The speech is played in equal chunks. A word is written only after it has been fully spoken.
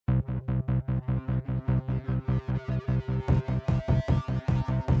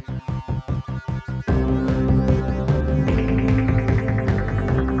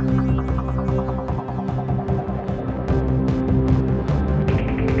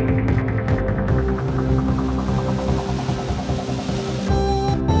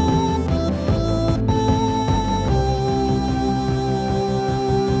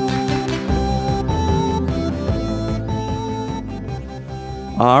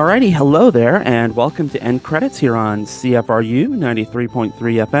Alrighty, hello there, and welcome to End Credits here on CFRU 93.3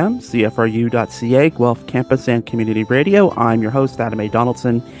 FM, CFRU.ca, Guelph Campus and Community Radio. I'm your host, Adam A.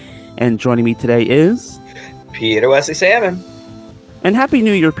 Donaldson, and joining me today is... Peter Wesley Salmon. And Happy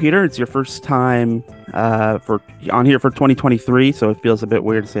New Year, Peter. It's your first time for on here for 2023, so it feels a bit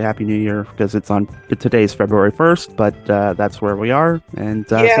weird to say Happy New Year because today's February 1st, but that's where we are. And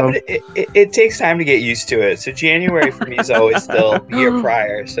Yeah, but it takes time to get used to it. So January for me is always still the year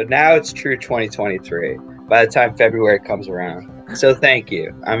prior. So now it's true 2023 by the time February comes around. So thank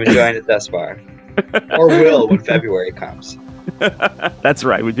you. I'm enjoying it thus far. Or will when February comes. That's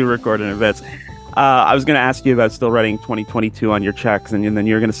right. We do record in advance. I was going to ask you about still writing 2022 on your checks, and then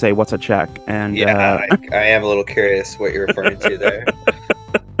you're going to say, "What's a check?" And yeah, I am a little curious what you're referring to there.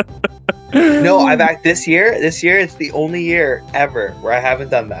 No, I've act this year. This year, it's the only year ever where I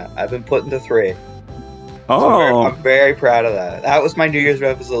haven't done that. I've been put into 3. Oh, I'm very proud of that. That was my New Year's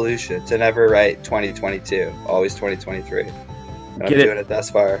resolution to never write 2022, always 2023. And I'm doing it thus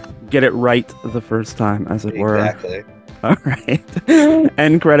far. Get it right the first time, as it were. Exactly. All right.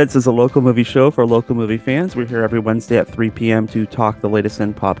 End Credits is a local movie show for local movie fans. We're here every Wednesday at 3 p.m. to talk the latest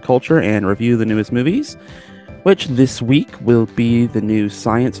in pop culture and review the newest movies, which this week will be the new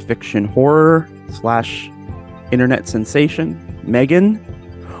science fiction horror / internet sensation, Megan,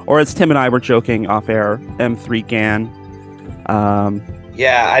 or as Tim and I were joking off air, M3 GAN.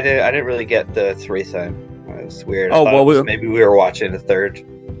 Yeah, I didn't really get the 3 thing. It was weird. Maybe we were watching a third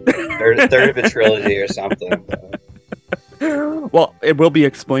of a trilogy or something. Well, it will be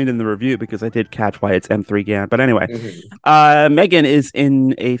explained in the review because I did catch why it's M3 GAN. But anyway, Megan is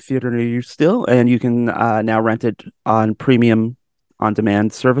in a theater near you still, and you can now rent it on premium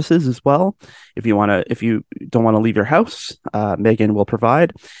on-demand services as well. If you don't want to leave your house, Megan will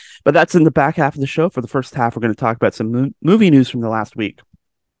provide. But that's in the back half of the show. For the first half, we're going to talk about some movie news from the last week.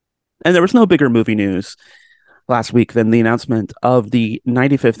 And there was no bigger movie news last week than the announcement of the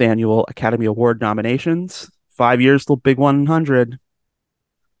 95th Annual Academy Award nominations. 5 years till Big 100.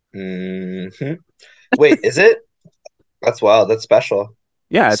 Mm-hmm. Wait, is it? That's wild. That's special.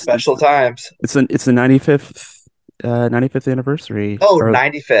 Yeah, it's special times. It's the 95th anniversary. Oh,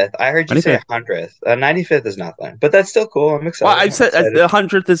 95th. I heard you 95th. Say 100th. 95th is nothing, but that's still cool. I'm excited. Well, I said the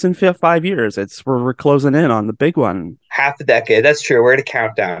 100th is in 5 years. We're closing in on the big one. Half a decade. That's true. We're at a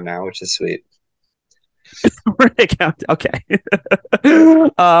countdown now, which is sweet. We're at a countdown. Okay.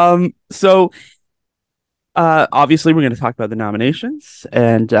 So obviously we're going to talk about the nominations.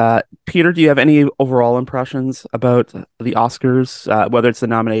 And Peter, do you have any overall impressions about the Oscars, whether it's the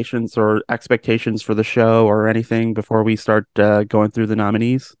nominations or expectations for the show or anything before we start going through the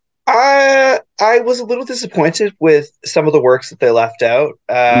nominees? I was a little disappointed with some of the works that they left out.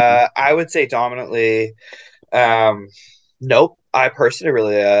 I would say dominantly, Nope. I personally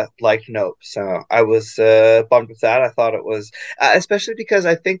really liked Nope, so I was bummed with that. I thought it was, especially because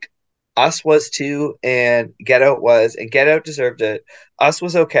I think Us was too, and Get Out was, and Get Out deserved it. Us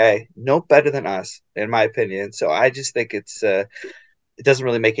was okay. Nope, better than Us, in my opinion. So I just think it doesn't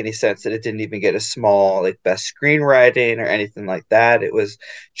really make any sense that it didn't even get a small like best screenwriting or anything like that. It was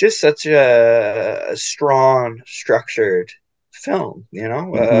just such a strong, structured film, you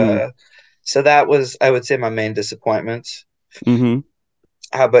know. So that was, I would say, my main disappointment.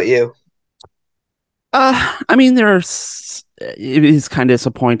 How about you? I mean, it is kind of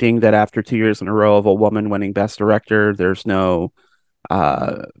disappointing that after 2 years in a row of a woman winning Best Director, there's no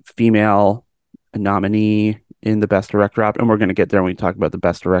female nominee in the Best Director and we're going to get there when we talk about the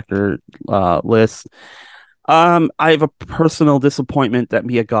Best Director list. I have a personal disappointment that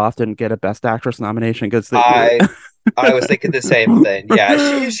Mia Goth didn't get a Best Actress nomination because I was thinking the same thing.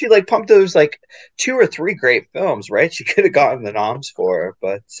 Yeah, she like pumped those like 2 or 3 great films, right? She could have gotten the noms for,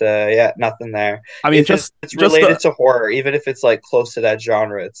 but yeah, nothing there. I mean, it's related to horror, even if it's like close to that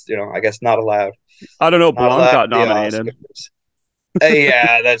genre. It's I guess not allowed. I don't know. Blonde got nominated.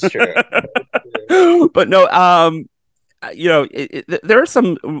 Yeah, that's true. But no, there are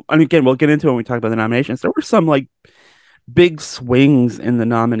some, and again, we'll get into it when we talk about the nominations. There were some like big swings in the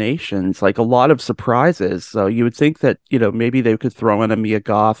nominations, like a lot of surprises. So you would think that, maybe they could throw in a Mia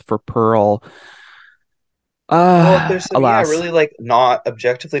Goth for Pearl. Well, there's some, really like not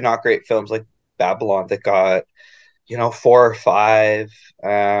objectively not great films like Babylon that got, 4 or 5.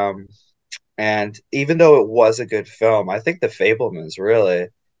 And even though it was a good film, I think The Fabelmans really,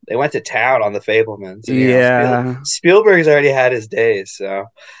 they went to town on The Fabelmans. And, yeah. Spielberg's already had his days. So,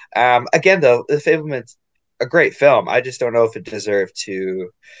 again, though, The Fabelmans, a great film. I just don't know if it deserved to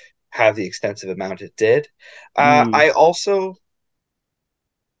have the extensive amount it did. I also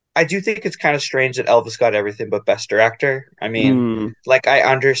I do think it's kind of strange that Elvis got everything but Best Director. I mean, Mm, like I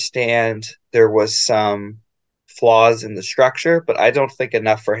understand there was some flaws in the structure, but I don't think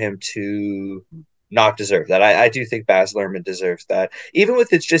enough for him to not deserve that. I do think Baz Luhrmann deserves that. Even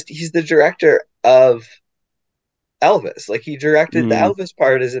with it's just he's the director of Elvis. Like he directed the mm, Elvis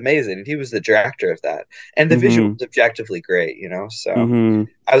part is amazing, and he was the director of that. And the visual mm-hmm, was objectively great, you know. So mm-hmm.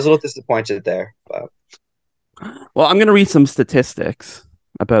 I was a little disappointed there, but Well, I'm going to read some statistics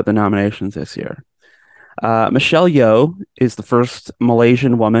about the nominations this year. Michelle Yeoh is the first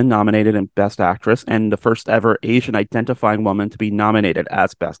Malaysian woman nominated in Best Actress and the first ever Asian identifying woman to be nominated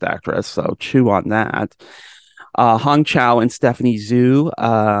as Best Actress. So chew on that. Hong Chow and Stephanie Zhu,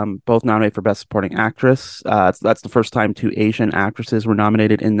 both nominated for Best Supporting Actress. That's the first time two Asian actresses were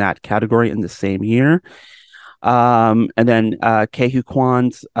nominated in that category in the same year. And then Ke Huy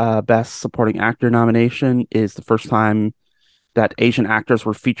Quan's Best Supporting Actor nomination is the first time that Asian actors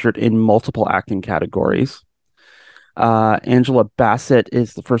were featured in multiple acting categories. Angela Bassett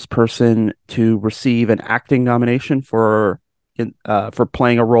is the first person to receive an acting nomination for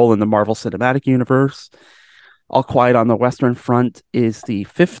playing a role in the Marvel Cinematic Universe. All Quiet on the Western Front is the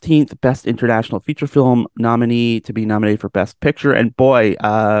 15th Best International Feature Film nominee to be nominated for Best Picture. And boy,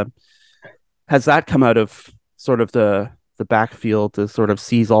 has that come out of sort of the backfield to sort of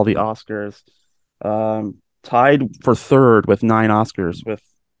seize all the Oscars. Tied for third with 9 Oscars with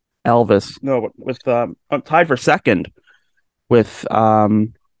Elvis. No, with tied for second with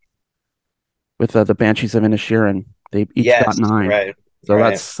the Banshees of Inisherin. They each got yes, 9. right, So right.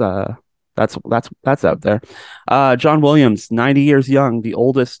 that's out there. John Williams, 90 years young, the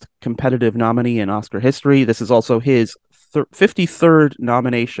oldest competitive nominee in Oscar history. This is also his 53rd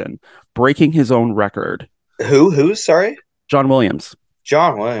nomination, breaking his own record. Who? Sorry, John Williams.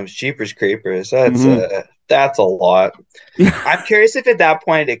 John Williams, Jeepers Creepers. Mm-hmm. That's a lot. Yeah. I'm curious if at that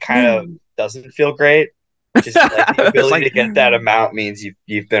point it kind of doesn't feel great. Just like the It's ability like to get that amount means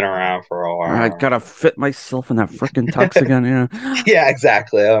you've been around for a I while. gotta fit myself in that freaking tux again. Yeah. Yeah,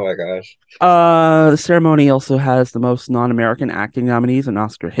 exactly. Oh my gosh. The ceremony also has the most non-American acting nominees in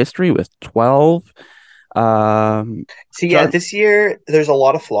Oscar history with 12. Um, So yeah, Judd, this year there's a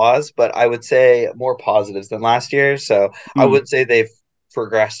lot of flaws, but I would say more positives than last year. So I mm, would say they've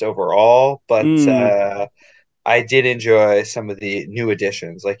progressed overall, but mm, I did enjoy some of the new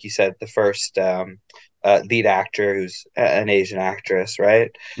additions. Like you said, the first lead actor who's an Asian actress,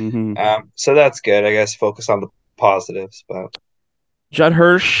 right? hmm So that's good. I guess focus on the positives, but Judd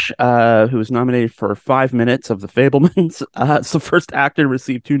Hirsch, who was nominated for 5 minutes of The Fablemans, it's the first actor to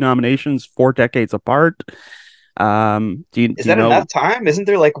receive 2 nominations 4 decades apart. is Do you that know? enough time? Isn't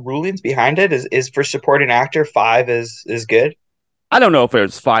there like rulings behind it? Is for supporting actor five is good? I don't know if it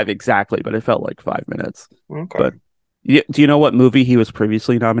was 5 exactly, but it felt like 5 minutes. Okay. But do you know what movie he was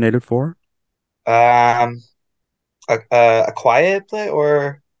previously nominated for? Um, a quiet play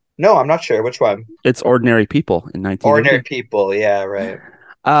or no? I'm not sure which one. It's Ordinary People in Ordinary 1980. People. Yeah, right.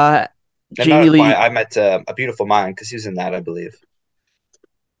 Uh, And not Jamie a quiet. Lee I meant A Beautiful Mind because he was in that, I believe.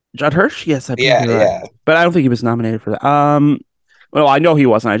 Judd Hirsch? Yes, I believe Yeah, you're right. yeah. But I don't think he was nominated for that. Well, I know he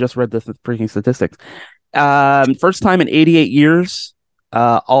wasn't. I just read the freaking statistics. First time in 88 years,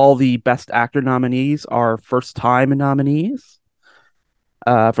 all the Best Actor nominees are first time nominees.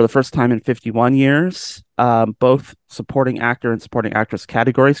 For the first time in 51 years, both supporting actor and supporting actress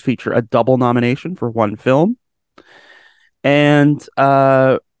categories feature a double nomination for one film. And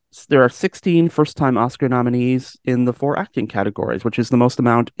there are 16 first time Oscar nominees in the 4 acting categories, which is the most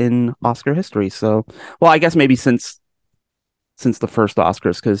amount in Oscar history. So, well, I guess maybe since the first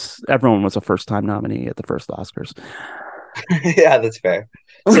Oscars, because everyone was a first time nominee at the first Oscars. Yeah, that's fair.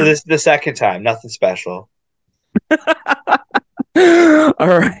 So this the second time, nothing special. All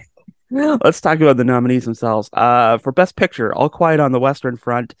right. Let's talk about the nominees themselves. For Best Picture, All Quiet on the Western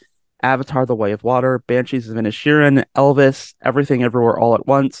Front, Avatar: The Way of Water, Banshees of Inisherin, Elvis, Everything Everywhere All at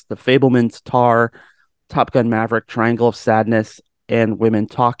Once, The Fablemans, Tar, Top Gun Maverick, Triangle of Sadness, and Women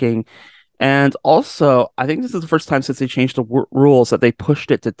Talking. And also, I think this is the first time since they changed the rules that they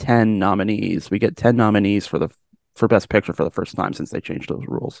pushed it to 10 nominees. We get 10 nominees for Best Picture for the first time since they changed those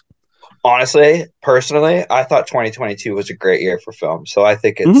rules. Honestly, personally, I thought 2022 was a great year for film, so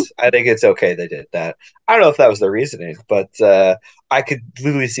Mm-hmm. I think it's okay they did that. I don't know if that was the reasoning, but I could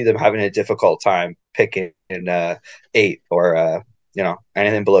literally see them having a difficult time picking eight or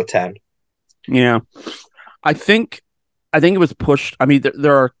anything below 10. Yeah. I think I think it was pushed. I mean,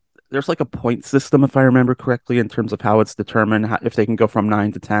 there's like a point system if I remember correctly in terms of how it's determined if they can go from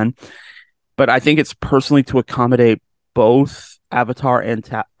 9 to 10. But I think it's personally to accommodate both Avatar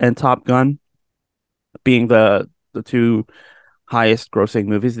and Top Gun being the two highest grossing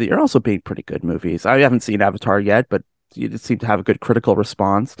movies of the year also being pretty good movies. I haven't seen Avatar yet, but it seemed to have a good critical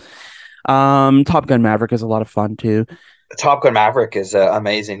response. Top Gun Maverick is a lot of fun too. Top Gun Maverick is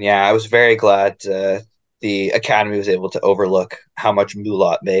amazing. Yeah, I was very glad the Academy was able to overlook how much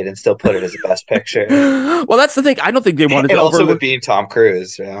Mulat made and still put it as a Best Picture. Well, that's the thing. I don't think they wanted to And also with overlook. being Tom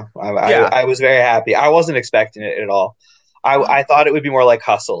Cruise, you know, Yeah, I was very happy. I wasn't expecting it at all. I thought it would be more like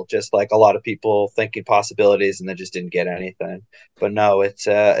Hustle, just like a lot of people thinking possibilities and then just didn't get anything. But no,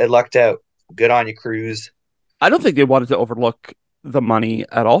 it lucked out. Good on you, Cruise. I don't think they wanted to overlook the money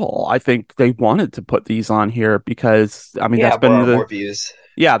at all. I think they wanted to put these on here because I mean that's Yeah, been more views.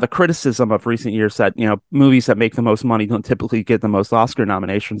 the criticism of recent years that, movies that make the most money don't typically get the most Oscar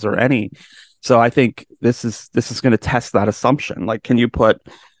nominations or any. So I think this is going to test that assumption. Like, can you put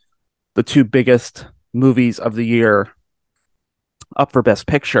the two biggest movies of the year up for Best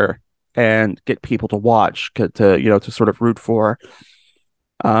Picture and get people to watch to sort of root for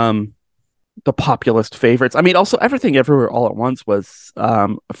um the populist favorites? I mean, also Everything Everywhere All at Once was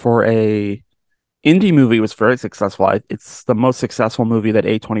for a indie movie was very successful. It's the most successful movie that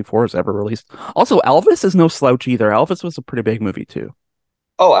A24 has ever released. Also, Elvis is no slouch either. Elvis was a pretty big movie too.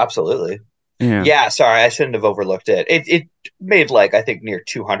 Oh, absolutely. Yeah. Yeah, sorry, I shouldn't have overlooked it. It made like I think near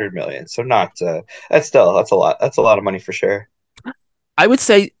 200 million. So not that's a lot. That's a lot of money for sure. I would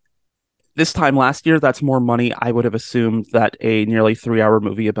say this time last year, that's more money I would have assumed that a nearly 3 hour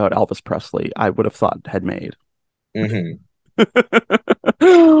movie about Elvis Presley I would have thought had made. Hmm.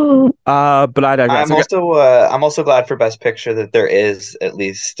 But I digress. Okay. I'm also glad for Best Picture that there is at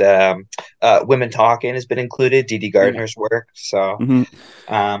least Women Talking has been included, Dee Dee Yeah. Gardner's work. So Hmm.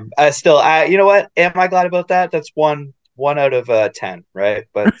 still, you know what? Am I glad about that? That's one out of 10, right?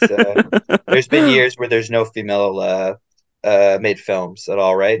 But there's been years where there's no female made films at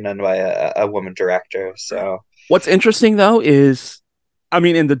all, right? None by a woman director. So What's interesting though is, I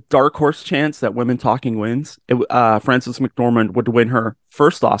mean, in the dark horse chance that Women Talking wins, Frances McDormand would win her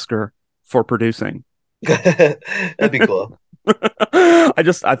first Oscar for producing. that'd be cool.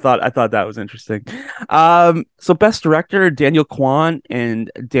 I thought that was interesting. So best director Daniel Kwan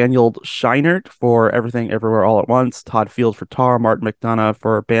and Daniel Scheinert for Everything Everywhere All at Once, Todd Field for Tar, Martin McDonagh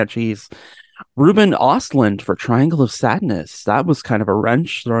for Banshees, Ruben Ostlund for Triangle of Sadness. That was kind of a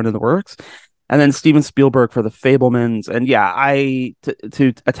wrench thrown in the works. And then Steven Spielberg for The Fablemans. And yeah,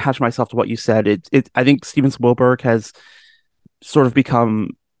 to attach myself to what you said, I think Steven Spielberg has sort of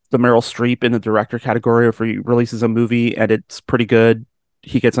become the Meryl Streep in the director category. If he releases a movie and it's pretty good,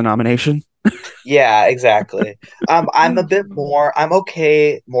 he gets a nomination. Yeah, exactly. I'm a bit more. I'm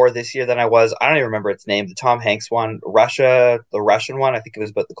okay more this year than I was. I don't even remember its name. The Tom Hanks one, the Russian one. I think it was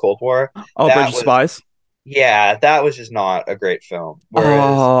about the Cold War. Oh, Bridge That of was, Spies. yeah, that was just not a great film.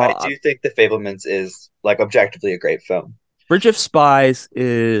 Whereas I Uh, do think The Fablemans is like objectively a great film. Bridge of Spies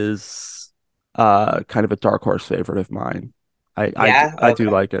is kind of a dark horse favorite of mine. Yeah, I do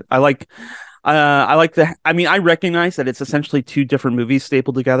okay. like it. I like the I mean I recognize that it's essentially two different movies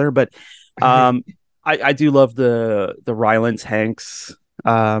stapled together, but um I do love the Rylance Hanks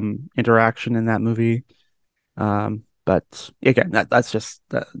interaction in that movie. But again,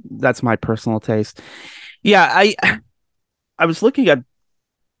 that's my personal taste. Yeah, I was looking at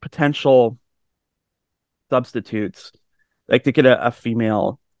potential substitutes, like to get a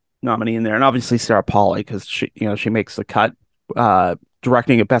female nominee in there, and obviously Sarah Polley because she makes the cut,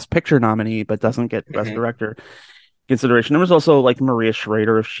 directing a Best Picture nominee, but doesn't get Best Hmm. Director consideration. There was also like Maria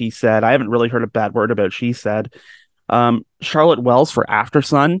Schrader of She Said. I haven't really heard a bad word about She Said. Charlotte Wells for After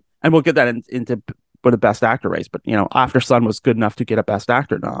Sun, and we'll get that into for the Best Actor race. But After Sun was good enough to get a Best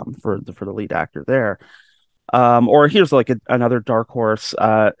Actor nom for the lead actor there. Or here's like another dark horse,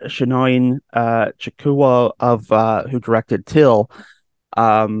 Shinoin Chikua of who directed Till.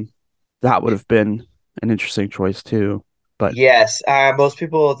 Um, that would have been an interesting choice too. But Yes, most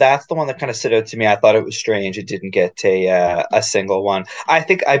people. That's the one that kind of stood out to me. I thought it was strange it didn't get a single one.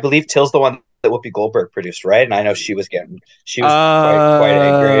 I believe Till's the one that Whoopi Goldberg produced, right? And I know she was quite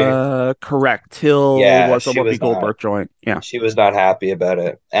angry. correct. Till Yeah, was a Whoopi Goldberg joint. Yeah. she was not happy about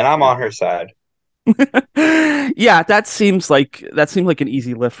it, and I'm Yeah. on her side. Yeah, that seemed like an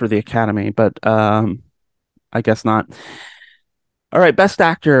easy lift for the Academy, but I guess not. All right, best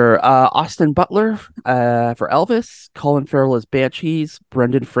actor, Austin Butler for Elvis, Colin Farrell as Banshees,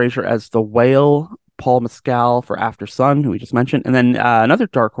 Brendan Fraser as The Whale, Paul Mescal for After Sun, who we just mentioned, and then another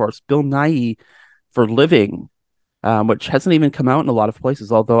dark horse, Bill Nighy for Living, which hasn't even come out in a lot of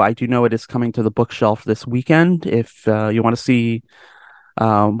places, although I do know it is coming to the bookshelf this weekend. If you want to see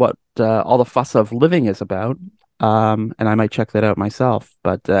what all the fuss of Living is about, and I might check that out myself.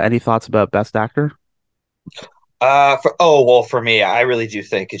 But any thoughts about Best Actor? For me, I really do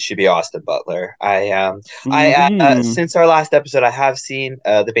think it should be Austin Butler. Hmm. Since our last episode, I have seen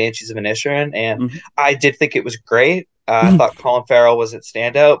the Banshees of Inisherin, and Hmm. I did think it was great. I thought Colin Farrell wasn't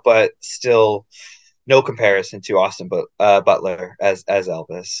standout, but still no comparison to Butler as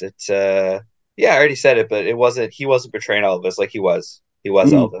Elvis. Yeah, I already said it, but it wasn't. He wasn't portraying Elvis like he was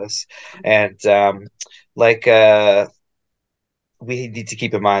Hmm. Elvis, and like we need to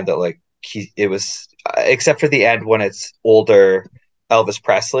keep in mind that like it was except for the end when it's older Elvis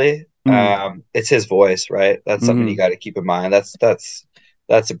Presley, Hmm. it's his voice, right? That's something you Hmm. got to keep in mind.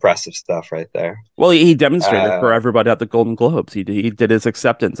 That's impressive stuff right there. Well, he demonstrated for uh everybody at the Golden Globes. He did his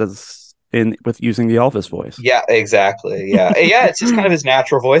acceptance as in with using the Elvis voice. yeah, exactly, yeah, it's just kind of his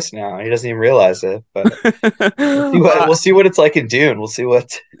natural voice now. He doesn't even realize it, but we'll see what it's like in Dune. We'll see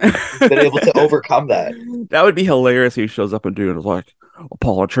what he's been able to overcome that. That would be hilarious. He shows up and doing is like,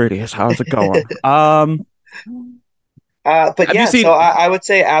 Paul Atreides, how's it going? But Have you yeah, so seen? I would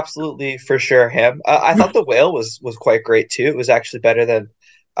say absolutely for sure him. I thought The Whale was quite great too. It was actually better than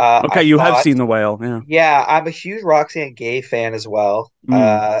Okay, I you have thought. seen The Whale, yeah. Yeah, I'm a huge Roxane Gay fan as well.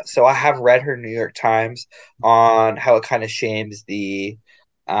 Mm, So I have read her New York Times on how it kind of shames the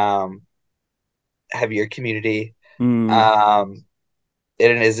um, heavier community. mm, Um,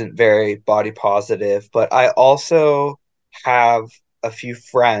 it isn't very body positive, but I also have a few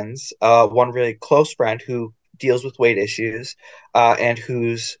friends, one really close friend who deals with weight issues, and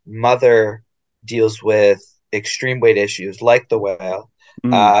whose mother deals with extreme weight issues like the whale.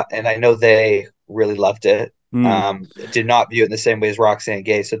 mm, And I know they really loved it. mm. Did not view it in the same way as Roxane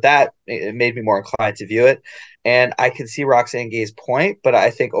Gay, so that it made me more inclined to view it. And I can see Roxane Gay's point, but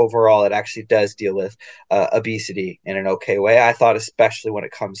I think overall it actually does deal with obesity in an okay way. I thought, especially when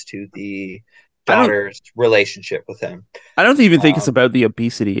it comes to the I don't daughter's relationship with him. I don't even think it's Um, about the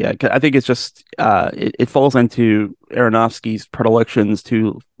obesity yet. I think it's just it falls into Aronofsky's predilections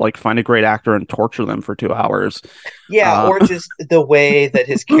to like find a great actor and torture them for 2 hours. yeah, Uh, or just the way that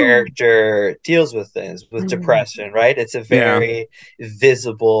his character deals with things, with depression, right? It's a yeah. very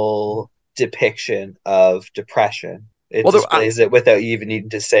visible depiction of depression. It Well, displays it without you even needing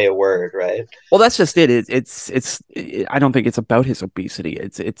to say a word, right? well, that's just it. I don't think it's about his obesity.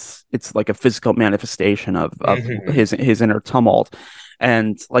 It's like a physical manifestation of Hmm. his inner tumult,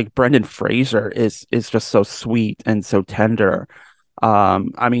 and like Brendan Fraser is just so sweet and so tender.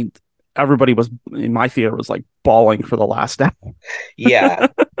 I mean, everybody was in my theater was like bawling for the last hour. Yeah,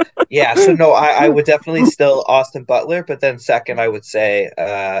 yeah. So no, I would definitely still Austin Butler, but then second, I would say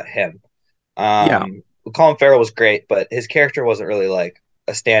him. Yeah, Colin Farrell was great, but his character wasn't really like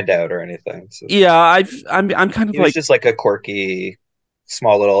a standout or anything. So yeah. I'm kind of he was like just like a quirky,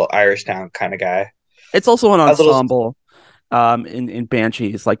 small little Irish town kind of guy. it's also an A little. ensemble. In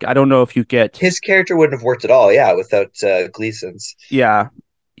Banshees, like I don't know if you get His character wouldn't have worked at all, yeah, without Gleason's. yeah,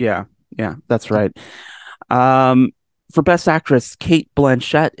 yeah, yeah. That's right. Um, for Best Actress, Kate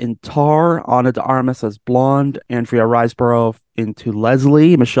Blanchett in Tar, Ana de Armas as Blonde, Andrea Riseborough into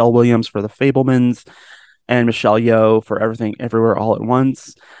Leslie, Michelle Williams for The Fablemans, and Michelle Yeoh for Everything Everywhere All at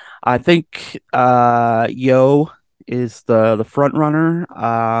Once. I think Yeoh is the front runner.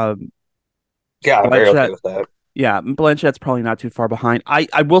 Yeah, I'm very okay Blanchett, with that. yeah, Blanchett's probably not too far behind.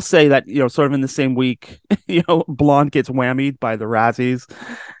 I will say that sort of in the same week, Blonde gets whammied by the Razzies.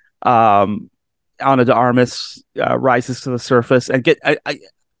 Um, Ana de Armas rises to the surface and get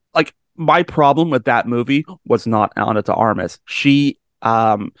like my problem with that movie was not Ana de Armas. She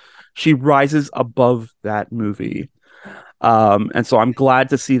rises above that movie. And so I'm glad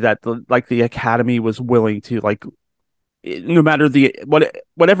to see that the Academy was willing to like no matter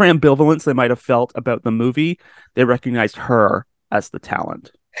whatever ambivalence they might have felt about the movie, they recognized her as the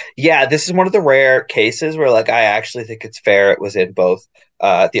talent. Yeah, this is one of the rare cases where like I actually think it's fair it was in both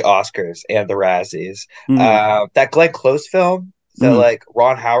the Oscars and the Razzies. Mm, That Glenn Close film, the mm. like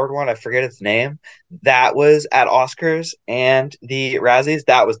Ron Howard one, I forget its name, that was at Oscars and the Razzies.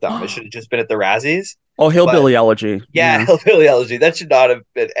 That was dumb. It should have just been at the Razzies. Oh, But Hillbilly Elegy. yeah, Yeah. Hillbilly Elegy. That should not have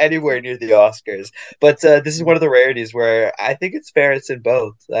been anywhere near the Oscars. But this is one of the rarities where I think it's fair it's in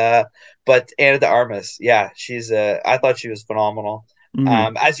both. But Anna de Armas, yeah, she's. I thought she was phenomenal.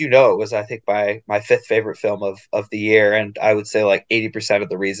 Mm, As you know, it was I think my fifth favorite film of the year, and I would say like 80% of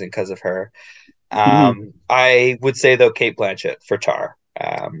the reason because of her. mm, I would say though Kate Blanchett for Tar.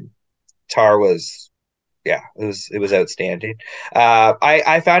 Tar was yeah, it was outstanding.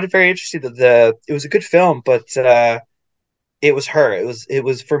 I found it very interesting that the it was a good film, but it was her. It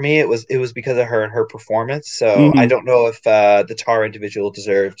was for me. It was because of her and her performance. So I mm, don't know if the Tar individual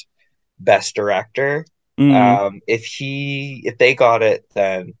deserved best director. mm. If they got it,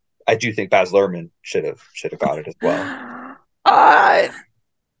 then I do think Baz Luhrmann should have got it as well. I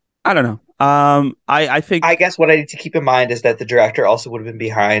I don't know. I I think guess what I need to keep in mind is that the director also would have been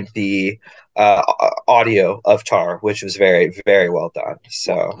behind the audio of Tar, which was very, very well done.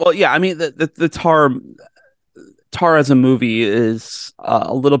 So well, yeah. I mean, the Tar as a movie is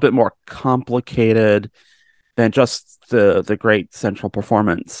a little bit more complicated than just the great central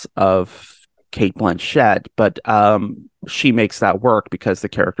performance of Kate Blanchett, but she makes that work because the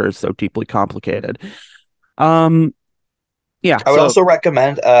character is so deeply complicated. Um, yeah. I would So also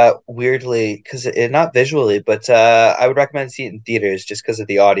recommend, weirdly, because it not visually, but I would recommend seeing it in theaters just because of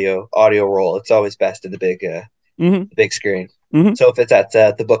the audio roll. It's always best in mhm, the big screen. mhm. So if it's at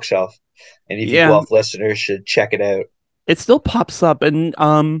the bookshelf, any of you Yeah, Guelph listeners should check it out. it still pops up, and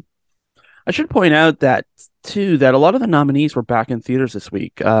I should point out that too that a lot of the nominees were back in theaters this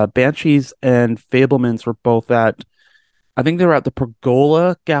week. Banshees and Fablemans were both at. I think they were at the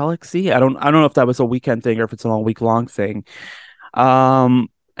Pergola Galaxy. I don't know if that was a weekend thing or if it's a week long thing. And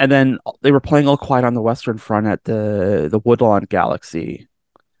then they were playing All Quiet on the Western Front at the Woodlawn Galaxy.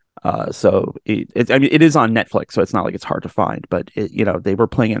 So I mean, it is on Netflix, so it's not like it's hard to find. But they were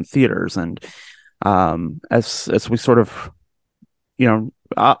playing in theaters, and as we sort of,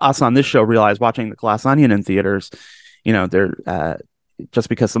 us on this show realize watching The Glass Onion in theaters, they're just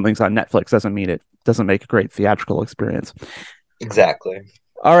because something's on Netflix doesn't mean it doesn't make a great theatrical experience. Exactly.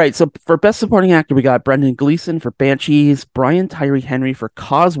 All right, so for Best Supporting Actor, we got Brendan Gleeson for Banshees, Brian Tyree Henry for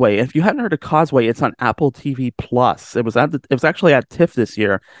Causeway. And if you hadn't heard of Causeway, it's on Apple TV Plus. It was actually at TIFF this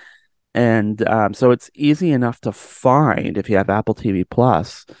year, and so it's easy enough to find if you have Apple TV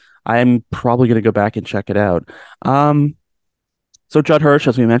Plus. I'm probably going to go back and check it out. So Judd Hirsch,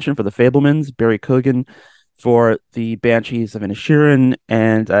 as we mentioned, for The Fablemans, Barry Coogan for The Banshees of Inisherin,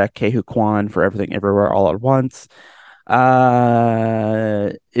 and Kehu Kwan for Everything Everywhere All at Once.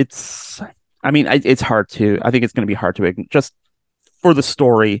 It's, I mean, it's hard to, I think it's going to be hard to, just for the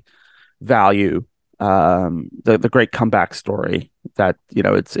story value, the great comeback story that,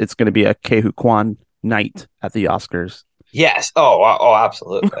 it's going to be a Kehu Kwan night at the Oscars. Yes.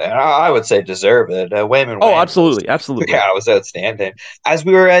 Absolutely. And I would say deserve it. Wayman Oh, Wayne was, absolutely. Absolutely. yeah, it was outstanding. As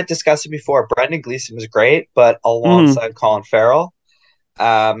we were discussing before, Brendan Gleeson was great, but Mhm. alongside Colin Farrell.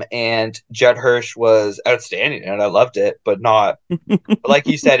 And Judd Hirsch was outstanding, and I loved it, but not like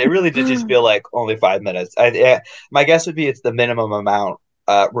you said. It really did just feel like only 5 minutes. My guess would be it's the minimum amount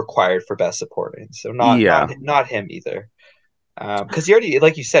required for best supporting, so Yeah. not him either. Because he already,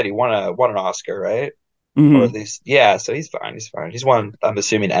 like you said, he won an Oscar, right? Or at Mhm. least, yeah. So he's fine. He's fine. He's won, I'm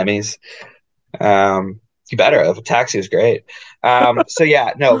assuming, Emmys. You better have. Taxi was great. So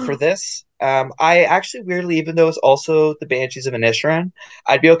yeah, no, for this, I actually weirdly, even though it's also the Banshees of Inisherin,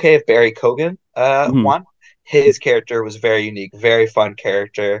 I'd be okay if Barry Cogan Mhm. won. His character was very unique, very fun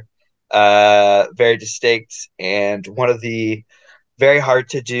character, very distinct, and one of the very hard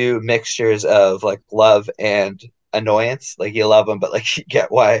to do mixtures of like love and annoyance. Like you love him, but like you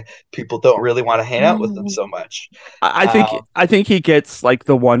get why people don't really want to hang out with them so much. I think Um, I think he gets like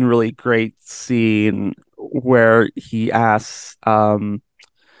the one really great scene where he asks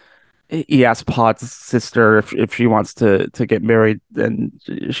Pod's sister if she wants to get married, and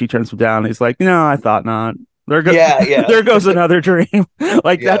she turns him down. He's like, "No, I thought not." yeah, yeah, There goes another dream.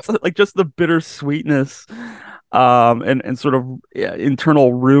 Like yeah. that's like just the bittersweetness, and sort of, yeah,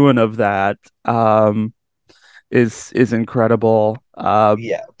 internal ruin of that, is incredible.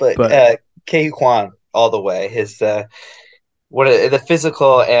 Yeah, but But Ke Kwan all the way. His the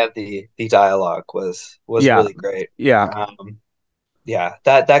physical and the dialogue was yeah, really great. yeah. Yeah,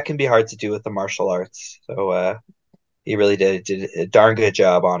 that can be hard to do with the martial arts. So he really did a darn good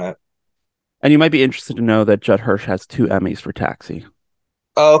job on it. And you might be interested to know that Judd Hirsch has two Emmys for Taxi.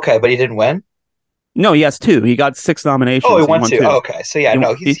 Oh, okay, but he didn't win. No, he has two. He got six Oh, he nominations. He won won two. Oh, two. okay, so yeah, He no,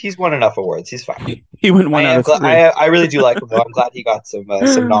 won, he's won enough awards. He's fine. he won I one out am of glad. three. I really do like him though. I'm glad he got some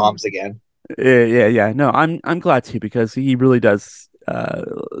noms again. Yeah. No, I'm glad too because he really does.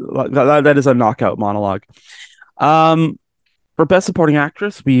 That is a knockout monologue. Um, for Best Supporting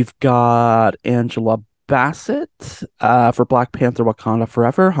Actress, we've got Angela Bassett for Black Panther: Wakanda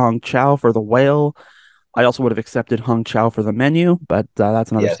Forever, Hong Chow for The Whale. I also would have accepted Hong Chow for The Menu, but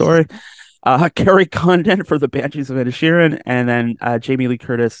that's another Yes. story. Kerry Condon for The Banshees of Inisherin, and then Jamie Lee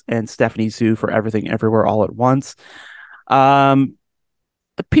Curtis and Stephanie Zhu for Everything Everywhere All at Once. Um,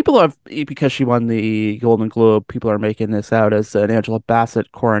 People have, because she won the Golden Globe, people are making this out as an Angela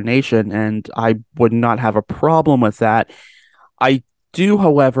Bassett coronation, and I would not have a problem with that. I do,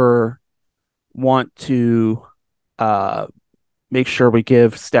 however, want to uh, make sure we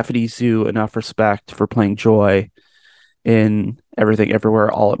give Stephanie Zhu enough respect for playing Joy in Everything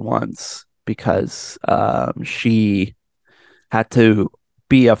Everywhere All at Once because she had to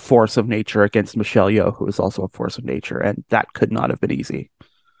be a force of nature against Michelle Yeoh, who is also a force of nature, and that could not have been easy.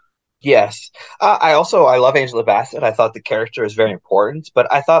 Yes. I love Angela Bassett. I thought the character is very important,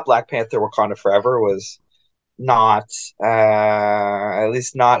 but I thought Black Panther Wakanda Forever was not at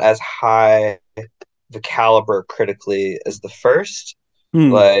least not as high the caliber critically as the first.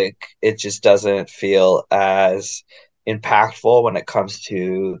 Hmm. Like it just doesn't feel as impactful when it comes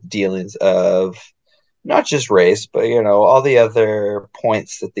to dealings of not just race, but all the other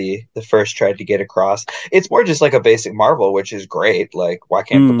points that the first tried to get across. It's more just like a basic Marvel, which is great. Like, why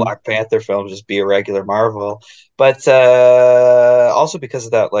can't the Hmm. Black Panther film just be a regular Marvel? But also because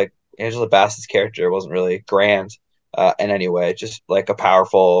of that, like Angela Bassett's character wasn't really grand in any way, just like a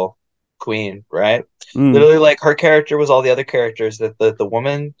powerful queen, right? Hmm. Literally, like her character was all the other characters that the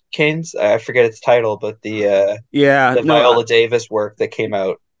Woman Kings. I forget its title, but Yeah. the No, Viola Davis work that came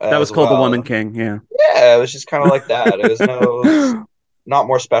out that was as called The Woman well. King. Yeah. Yeah, it was just kind of like that. It was not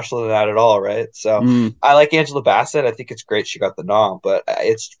more special than that at all, right? So Mm. I like Angela Bassett. I think it's great she got the nom, but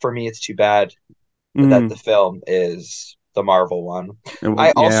it's for me, it's too bad that Mm. the film is the Marvel one.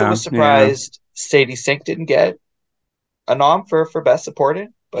 I also Yeah. was Yeah. surprised Sadie Sink didn't get a nom for Best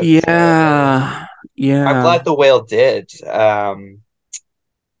Supporting, but Yeah. I'm Yeah. glad The Whale did.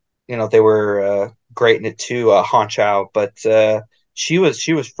 They were great in it too, Han Chow, but she was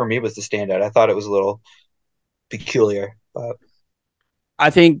for me was the standout. I thought it was a little peculiar, but I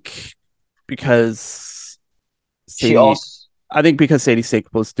think because she Sadie, also I think because Sadie Sink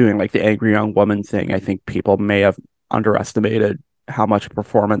was doing like the angry young woman thing, I think people may have underestimated how much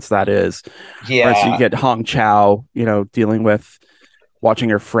performance that is. Whereas you yeah. get Hong Chow, dealing with watching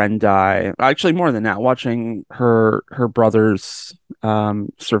her friend die. Actually, more than that, watching her brother's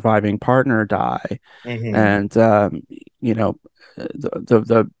surviving partner die, Hmm. and you know,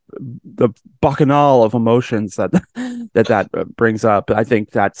 the bacchanal of emotions that brings up. I think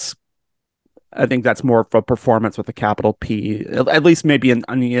that's more of a performance with a capital P, at least maybe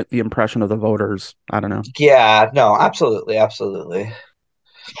on the impression of the voters. I don't know. Yeah, no, absolutely, absolutely.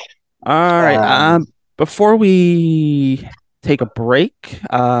 All right. Um, Before we take a break,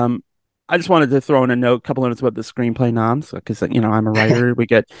 I just wanted to throw in a couple of notes about the screenplay noms because I'm a writer. We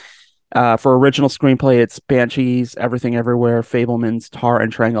get for original screenplay, it's Banshees, Everything Everywhere, Fablemans, Tar,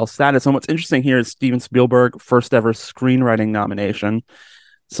 and Triangle Status. And what's interesting here is Steven Spielberg first ever screenwriting nomination.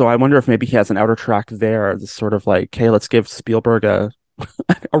 So I wonder if maybe he has an outer track there. This sort of like, hey, let's give Spielberg a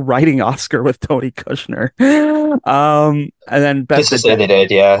writing Oscar with Tony Kushner. And then just to say they did,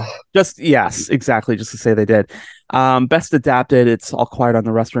 yeah. just yes, exactly, just to say they did. Best adapted, it's All Quiet on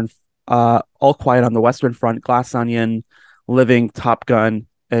the Western Front, Glass Onion, Living, Top Gun,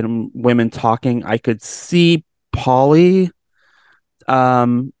 and Women Talking. I could see Polly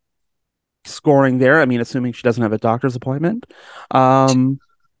um scoring there. I mean, assuming she doesn't have a doctor's appointment. Um,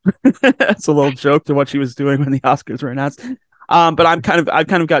 it's a little joke to what she was doing when the Oscars were announced. But I've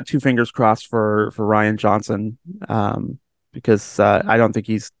kind of got two fingers crossed for Ryan Johnson, because I don't think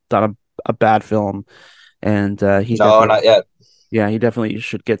he's done a bad film, and he No, definitely, not yet. yeah, he definitely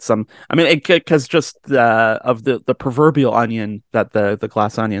should get some. I mean, because just of the proverbial onion that the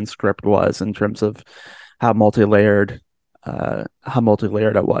Glass Onion script was in terms of how multi-layered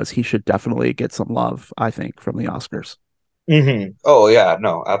it was, he should definitely get some love, I think, from the Oscars. Oh yeah,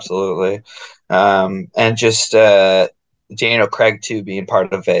 no, absolutely. And just Daniel Craig too being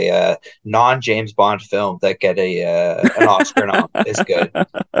part of a non-James Bond film that get a an Oscar nom is good.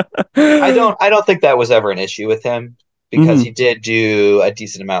 I don't think that was ever an issue with him because Hmm. he did do a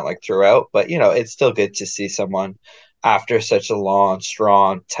decent amount like throughout, but it's still good to see someone after such a long,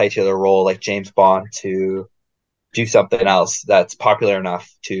 strong titular role like James Bond to do something else that's popular enough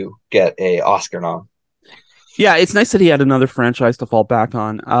to get a Oscar nom. Yeah, it's nice that he had another franchise to fall back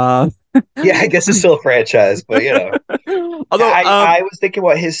on. Yeah, I guess it's still a franchise, but Although, I was thinking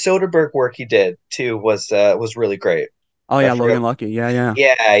what his Soderbergh work he did too was really great. oh I yeah, forgot. Logan Lucky, yeah, yeah,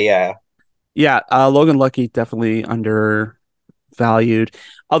 Yeah, yeah. yeah. Logan Lucky definitely undervalued.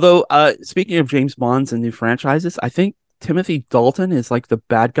 Although, speaking of James Bonds and new franchises, I think Timothy Dalton is like the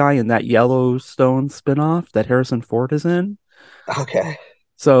bad guy in that Yellowstone spinoff that Harrison Ford is in. Okay.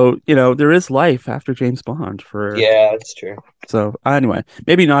 So, there is life after James Bond for. Yeah, that's true. So, anyway,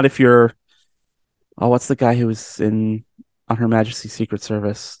 maybe not if you're. Oh, what's the guy who was in on Her Majesty's Secret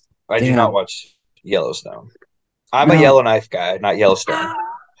Service? I do not Damn. watch Yellowstone. I'm a No. Yellowknife guy, not Yellowstone.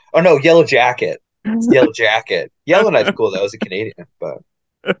 Oh no, Yellow Jacket. It's Yellow Jacket. Yellowknife's cool. That was a Canadian, but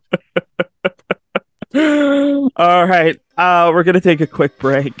All right. We're gonna take a quick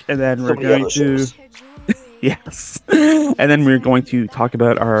break and then so we're many going other to shows. Yes. And then we're going to talk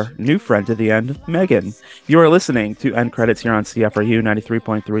about our new friend at the end, Megan. You are listening to End Credits here on CFRU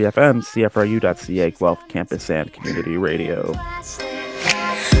 93.3 FM, CFRU.ca, Guelph Campus and Community Radio.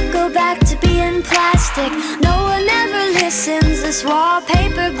 Go back to being plastic. No one ever listens. This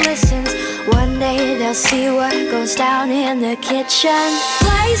wallpaper glistens. One day they'll see what goes down in the kitchen.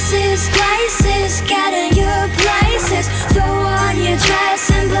 Places, places, get in your places. Throw on your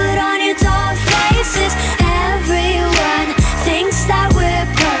dress and put on your doll faces. Everyone thinks that we're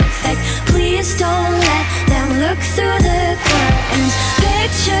perfect. Please don't let them look through the curtains.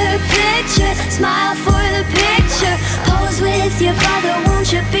 Picture, picture, smile for the picture. Pose with your brother,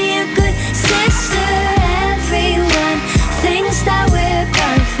 won't you be a good sister? Everyone thinks that we're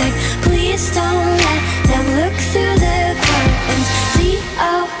perfect. Please don't let them look through the curtains.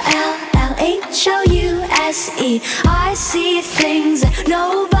 DOLLHOUSE. I see things that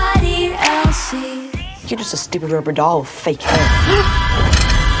nobody else sees. You're just a stupid rubber doll with fake hair.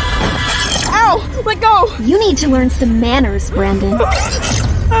 Ow! Let go! You need to learn some manners, Brandon.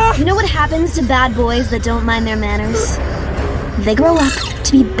 You know what happens to bad boys that don't mind their manners? They grow up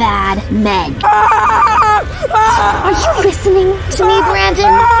to be bad men. Are you listening to me,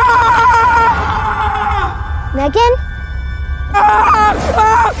 Brandon? Megan?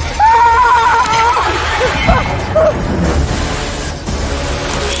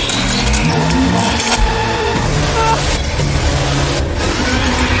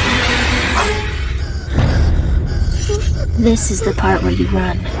 This is the part where you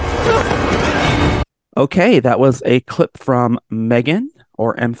run. Okay, that was a clip from Megan,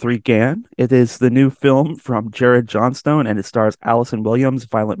 or M3GAN. It is the new film from Jared Johnstone, and it stars Allison Williams,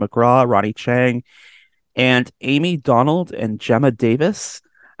 Violet McGraw, Ronnie Chang, and Amy Donald and Gemma Davis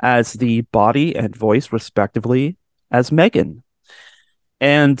as the body and voice, respectively, as Megan.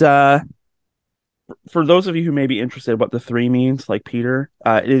 And for those of you who may be interested in what the 3 means, like Peter,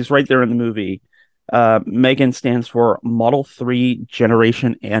 it is right there in the movie. Megan stands for Model 3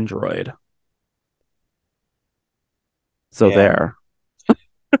 Generation Android. So there.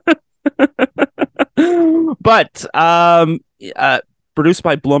 But produced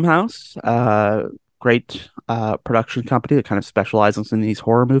by Blumhouse, great production company that kind of specializes in these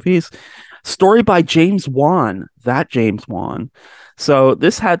horror movies. Story by James Wan, that James Wan. So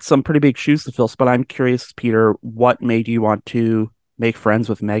this had some pretty big shoes to fill, but I'm curious, Peter, what made you want to make friends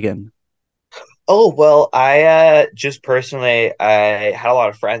with Megan? Oh, well, I just personally, I had a lot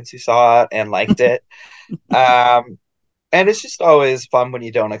of friends who saw it and liked it. And it's just always fun when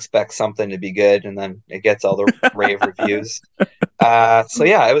you don't expect something to be good and then it gets all the rave reviews. So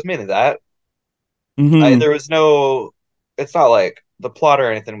yeah, it was mainly that. Mm-hmm. There was no, it's not like the plot or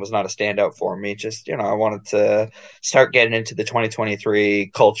anything was not a standout for me. Just, I wanted to start getting into the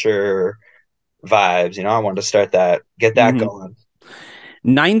 2023 culture vibes. I wanted to get that Mm-hmm. going.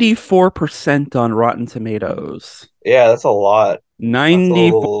 94% on Rotten Tomatoes. Yeah, that's a lot. 94%.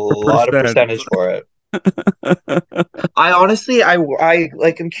 That's a lot of percentage for it. I honestly,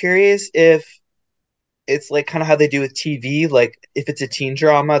 I'm curious if it's like kind of how they do with TV. Like, if it's a teen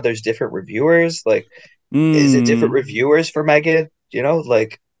drama, there's different reviewers. Like, is it different reviewers for Megan?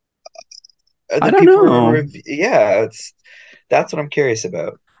 Like, I don't know. Yeah, that's what I'm curious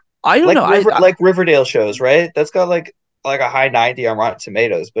about. I don't know. Like Riverdale shows, right? That's got like a high 90 on Rotten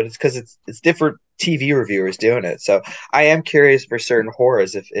Tomatoes, but it's because it's different TV reviewers doing it. So I am curious for certain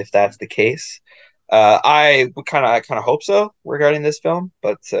horrors if that's the case. I kind of hope so regarding this film,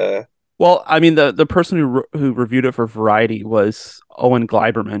 but well, I mean, the person who reviewed it for Variety was Owen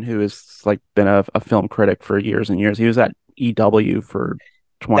Gleiberman, who has like been a film critic for years and years. He was at EW for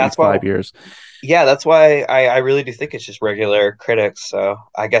 25 years. Yeah, that's why I really do think it's just regular critics. So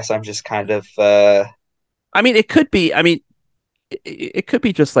I guess I'm just kind of. I mean, it could be. I mean, it could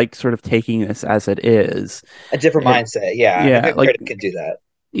be just like sort of taking this as it is. A different mindset. Yeah, yeah, a good critic can do that.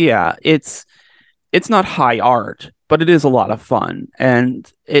 Yeah, it's not high art, but it is a lot of fun, and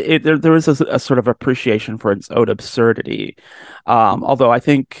there is a sort of appreciation for its own absurdity. Although I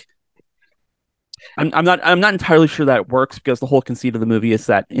think I'm not entirely sure that it works, because the whole conceit of the movie is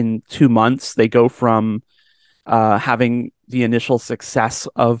that in 2 months they go from having the initial success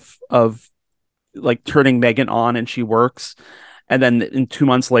of like turning Megan on and she works, and then in 2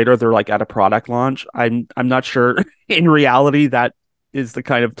 months later they're like at a product launch. I'm not sure in reality that is the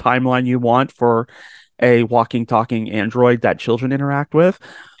kind of timeline you want for a walking, talking android that children interact with.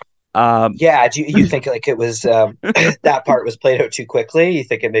 Yeah, do you think like it was that part was played out too quickly? You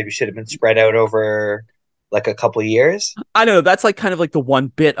think it maybe should have been spread out over like a couple years. I don't know. That's like kind of like the one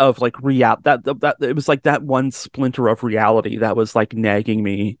bit of like that it was like that one splinter of reality that was like nagging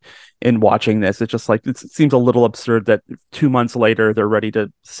me in watching this. It's just like it seems a little absurd that 2 months later they're ready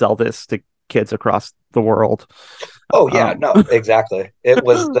to sell this to kids across the world. Oh yeah, no, exactly. It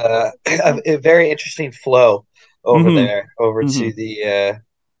was a very interesting flow over there, over to the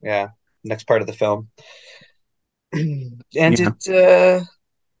next part of the film. And Yeah.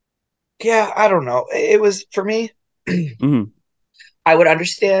 yeah, I don't know. It was for me. Mhm. I would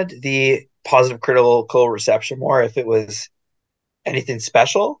understand the positive critical reception more if it was anything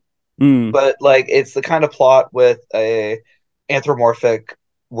special, Mm. but like it's the kind of plot with a anthropomorphic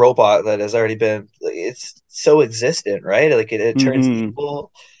robot that has already been it's so existent, right? Like it turns Mhm.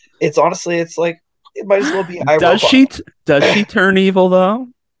 evil. It's honestly, it's like it might as well be iRobot. Does she turn evil though?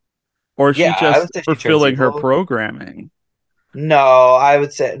 Or is she Yeah, I just would say she turns fulfilling her evil. programming? No, I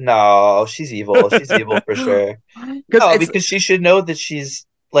would say no, she's evil. She's evil for sure. Because No, it's because she should know that she's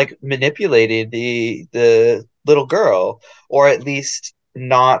like manipulating the little girl, or at least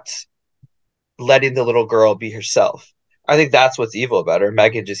not letting the little girl be herself. I think that's what's evil about her.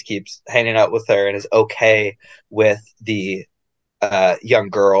 Megan just keeps hanging out with her and is okay with the young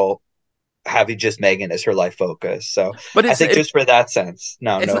girl having just Megan as her life focus. So but I think just for that sense,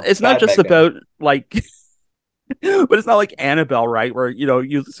 no, it's not bad just Megan. about like but it's not like Annabelle, right? Where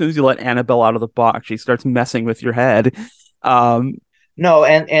you as soon as you let Annabelle out of the box, she starts messing with your head. Um, No,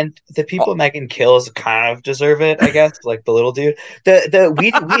 and the oh, people Megan kills kind of deserve it, I guess. Like the little dude. The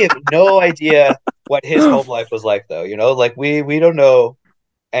we have no idea what his home life was like, though. Like we don't know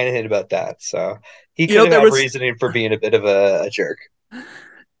anything about that. So he could have there had was reasoning for being a bit of a jerk.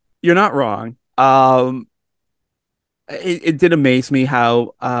 you're not wrong. It did amaze me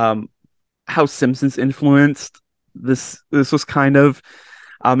how Simpsons influenced this. This was kind of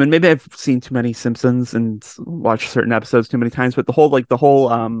and maybe I've seen too many Simpsons and watched certain episodes too many times, but the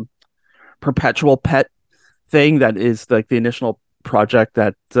whole perpetual pet thing that is like the initial project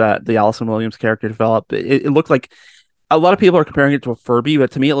that the Allison Williams character developed. It looked like a lot of people are comparing it to a Furby,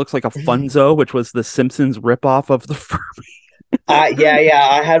 but to me it looks like a Funzo, which was the Simpsons ripoff of the Furby. Yeah,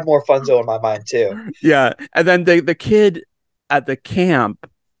 I had more Funzo in my mind too. Yeah, and then the kid at the camp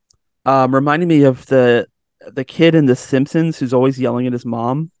reminded me of the kid in The Simpsons who's always yelling at his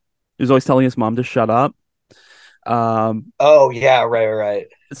mom, who's always telling his mom to shut up. Um, Oh yeah, right.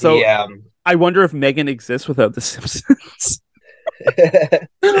 The so I wonder if Megan exists without The Simpsons.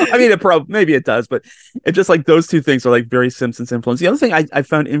 I mean, maybe it does, but it's just like those two things are like very Simpsons influence. The other thing I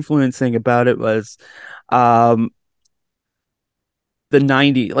found influencing about it was um, the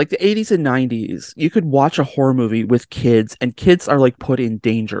 90s, like the 80s and 90s. You could watch a horror movie with kids, and kids are like put in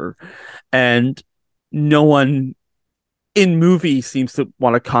danger, and no one in movie seems to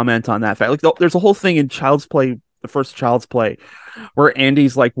want to comment on that fact. Like there's a whole thing in Child's Play, the first Child's Play, where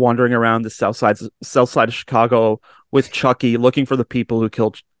Andy's like wandering around the south side of Chicago with Chucky, looking for the people who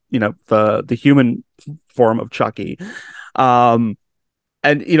killed, the human form of Chucky. Um,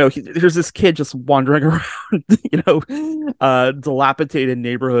 and there's this kid just wandering around, dilapidated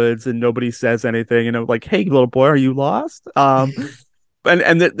neighborhoods, and nobody says anything. Like, hey, little boy, are you lost? And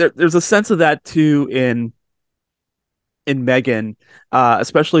there's a sense of that too in Megan,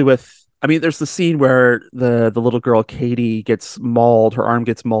 especially with. I mean, there's the scene where the little girl Katie gets mauled, her arm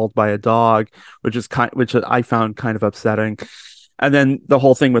gets mauled by a dog, which I found kind of upsetting. And then the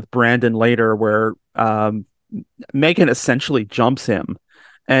whole thing with Brandon later, where Megan essentially jumps him,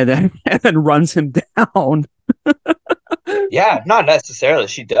 and then and then runs him down. Yeah, not necessarily.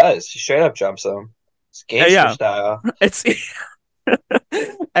 She does. She straight up jumps him. It's gangster Yeah, style. it's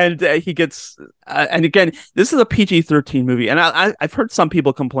and he gets and again, this is a PG-13 movie, and I've heard some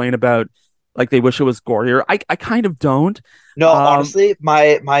people complain about like they wish it was gorier. I kind of don't. No, Um, honestly,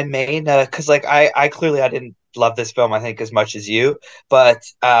 my main because like I clearly I didn't love this film I think as much as you, but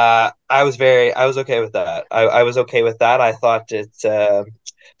I was okay with that. I was okay with that. I thought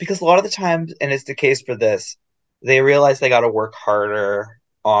because a lot of the times, and it's the case for this, they realize they got to work harder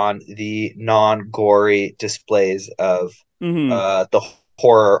on the non-gory displays of mhm, the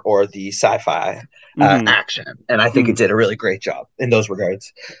horror or the sci-fi mhm, action, and I think it mhm, did a really great job in those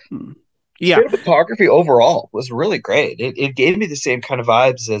regards. mhm. Yeah, Cinematography overall was really great. It gave me the same kind of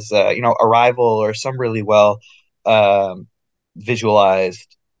vibes as Arrival or some really well um,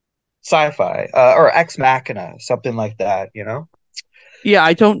 visualized sci-fi or Ex Machina, something like that. yeah.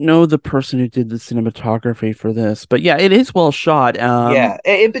 I don't know the person who did the cinematography for this, but yeah, it is well shot. Yeah.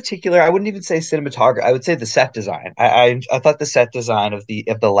 In particular, I wouldn't even say cinematography. I would say the set design. I thought the set design of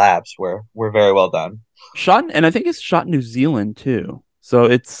the labs were very well done. Shot, and I think it's shot in New Zealand too. So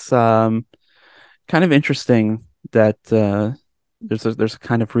it's kind of interesting that there's a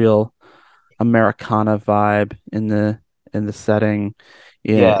kind of real Americana vibe in the setting.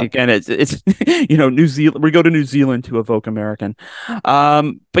 Yeah, Yeah. again, it's New Zealand. We go to New Zealand to evoke American.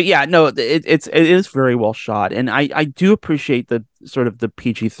 But yeah, no, it is very well shot, and I do appreciate the sort of the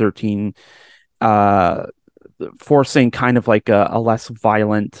PG-13 uh forcing kind of like a less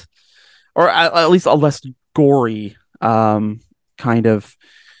violent, or at least a less gory kind of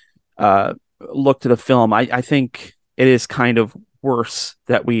look to the film. I think it is kind of worse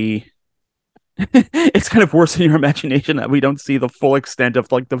that we it's kind of worse in your imagination that we don't see the full extent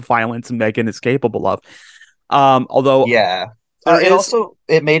of like the violence Megan is capable of. Although Yeah. there It is also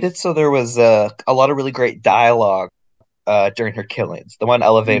it made it so there was a lot of really great dialogue during her killings. The one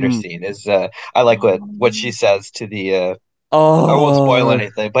elevator Mhm. scene is I like what she says to the I won't spoil Oh,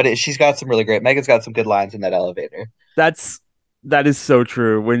 anything, but she's got some really great. Megan's got some good lines in that elevator. that's that is so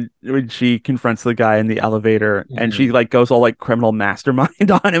true when she confronts the guy in the elevator and she Mhm. like goes all like criminal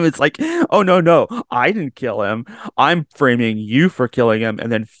mastermind on him. It's like, oh no, I didn't kill him. I'm framing you for killing him,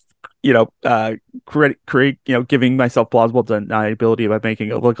 and then create giving myself plausible deniability by making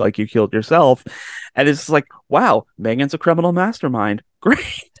it look like you killed yourself. And it's like, wow, Megan's a criminal mastermind. Great.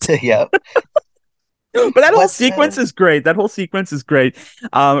 Yeah. But that whole What's sequence is great. That whole sequence is great.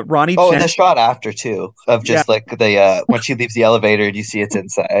 Ronnie Oh, and Chang, the shot after too of yeah. just like the when she leaves the elevator and you see it's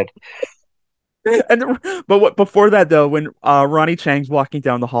inside. But what before that though, when Ronnie Chang's walking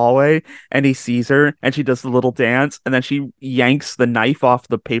down the hallway and he sees her and she does the little dance and then she yanks the knife off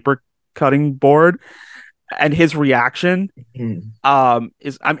the paper cutting board, and his reaction Mhm.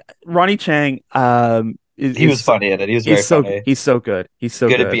 is I'm Ronnie Chang He was funny in it. He was very funny. he's so good. He's so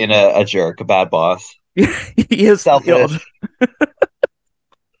Good at good. being a jerk, a bad boss. He is Selfish.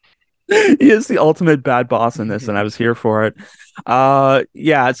 he is the ultimate bad boss in this, and I Mhm. was here for it.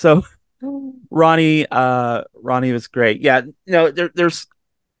 Yeah, so Ronnie was great. Yeah, there's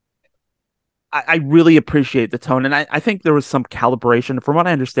I really appreciate the tone, and I think there was some calibration. From what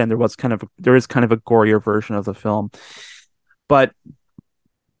I understand, there is kind of a gorier version of the film, but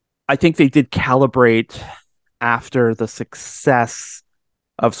I think they did calibrate after the success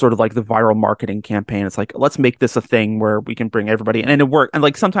of sort of like the viral marketing campaign. It's like, let's make this a thing where we can bring everybody, and it worked. And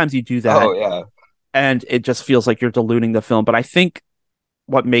like sometimes you do that Oh yeah. and it just feels like you're diluting the film. But I think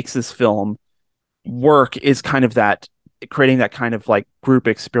what makes this film work is kind of that creating that kind of like group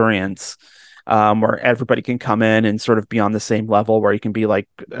experience, where everybody can come in and sort of be on the same level, where you can be like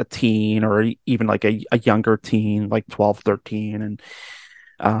a teen or even like a younger teen, like 12, 13, and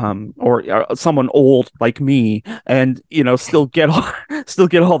or someone old like me, and still get all still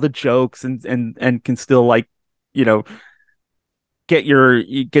get all the jokes, and can still like you know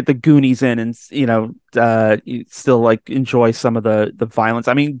you get the Goonies in, and you still like enjoy some of the violence.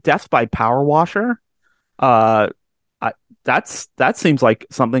 I mean, Death by Power Washer, uh I, that seems like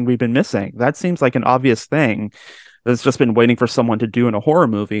something we've been missing. That seems like an obvious thing that's just been waiting for someone to do in a horror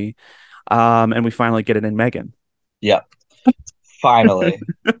movie. And we finally get it in Megan. Yeah. Finally.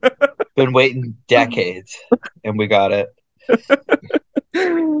 Been waiting decades and we got it.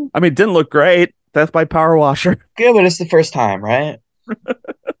 I mean, it didn't look great. Death by Power Washer. Good, but it's the first time, right?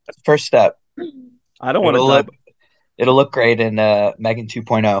 First step. I don't want to It'll die. look it'll look great in Megan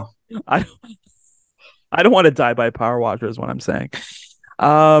 2.0. I I don't want to die by Power Washer is what I'm saying.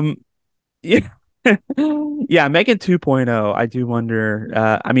 Um, yeah. Yeah, Megan 2.0. I do wonder.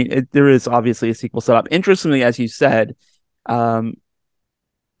 I mean, there is obviously a sequel set up. Interestingly, as you said, um,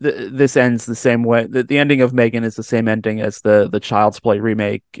 this ends the same way. The ending of Megan is the same ending as the Child's Play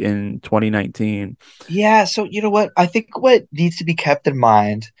remake in 2019. Yeah, so you know what? I think what needs to be kept in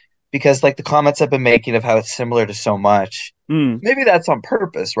mind, because like the comments I've been making of how it's similar to so much, Mm, maybe that's on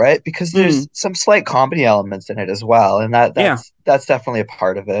purpose, right? Because mm, there's some slight comedy elements in it as well, and that yeah. that's definitely a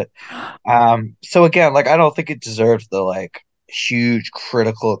part of it. So again, like I don't think it deserves the like huge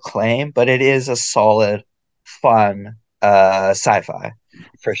critical acclaim, but it is a solid, fun sci-fi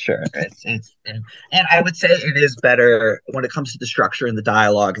for sure. And I would say it is better when it comes to the structure and the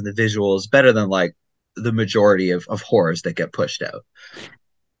dialogue and the visuals, better than like the majority of horrors that get pushed out.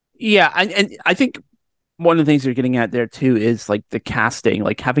 Yeah, and I think one of the things you're getting at there too is like the casting,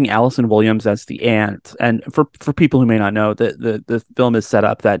 like having Allison Williams as the aunt. And for people who may not know, the film is set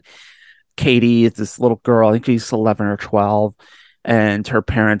up that Katie is this little girl. I think she's 11 or 12, and her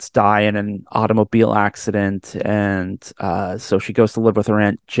parents die in an automobile accident, and so she goes to live with her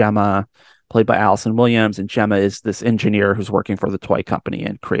aunt Gemma, played by Allison Williams. And Gemma is this engineer who's working for the toy company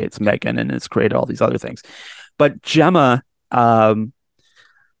and creates Megan and has created all these other things. But Gemma, um,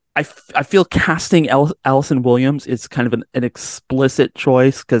 I feel casting Allison Williams is kind of an explicit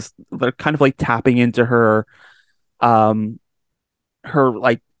choice because they're kind of like tapping into um her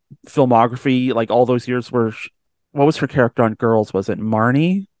like filmography, like all those years where what was her character on Girls? Was it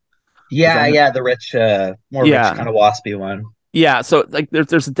Marnie? Was Yeah, that her? yeah, the rich, more rich Yeah. kind of waspy one. Yeah, so like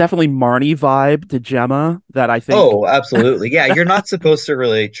there's definitely Marnie vibe to Gemma that I think. Oh, absolutely. Yeah, you're not supposed to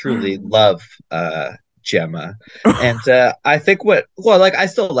really truly love Gemma. And I think like I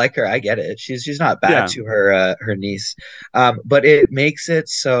still like her. I get it. She's not bad Yeah, to her niece. But it makes it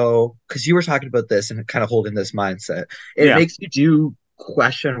so because you were talking about this and kind of holding this mindset. It yeah, makes you do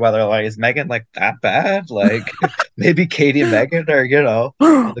question whether like is Megan like that bad? Like maybe Katie and Megan are,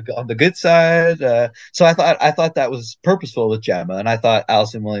 on the good side. So I thought that was purposeful with Gemma, and I thought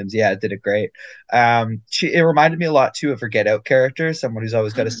Allison Williams, yeah, did it great. It reminded me a lot too of her Get Out character, someone who's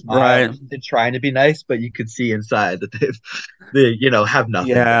always got a smile right. and they're trying to be nice, but you could see inside that they have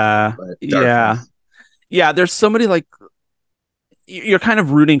nothing Yeah, but yeah, darkness. yeah. There's so many like you're kind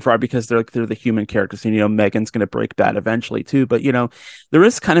of rooting for it because they're the human characters, and Megan's gonna break bad eventually too. But there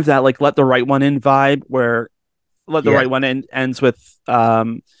is kind of that like let the right one in vibe where let the Yeah. right one in ends with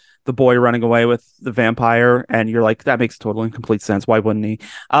the boy running away with the vampire, and you're like that makes total and complete sense. Why wouldn't he?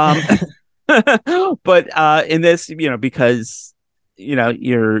 But in this, because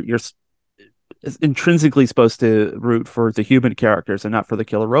you're intrinsically supposed to root for the human characters and not for the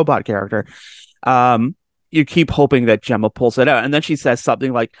killer robot character. Um, you keep hoping that Gemma pulls it out, and then she says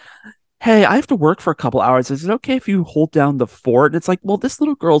something like, "Hey, I have to work for a couple hours. Is it okay if you hold down the fort?" And it's like, well, this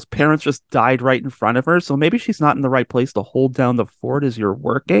little girl's parents just died right in front of her, so maybe she's not in the right place to hold down the fort as you're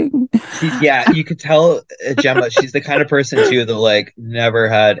working. Yeah, you could tell Gemma, she's the kind of person too that like never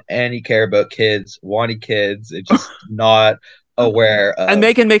had any care about kids, wanting kids, and just not aware And of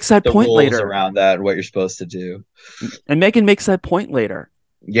Megan makes that the point rules later. around that and what you're supposed to do. And Megan makes that point later.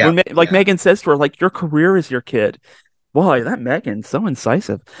 Yeah, When like yeah, Megan says to her, like, your career is your kid. Boy, that Megan's so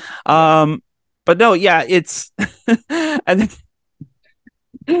incisive. yeah. But no, yeah, it's and then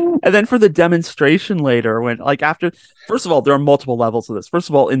and then for the demonstration later, when like after first of all, there are multiple levels of this. First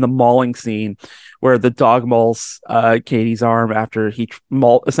of all, in the mauling scene where the dog mauls Katie's arm after he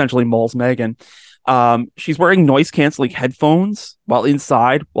essentially mauls Megan. She's wearing noise canceling headphones while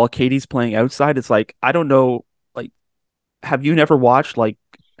inside, while Katie's playing outside. It's like, I don't know, like, have you never watched like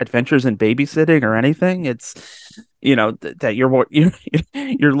Adventures in Babysitting or anything? It's that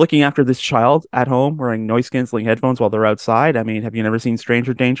you're looking after this child at home wearing noise canceling headphones while they're outside. I mean, have you never seen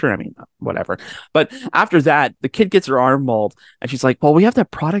Stranger Danger? I mean, whatever. But after that, the kid gets her arm mauled, and she's like, "Well, we have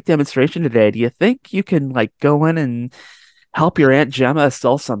that product demonstration today. Do you think you can like go in and help your Aunt Gemma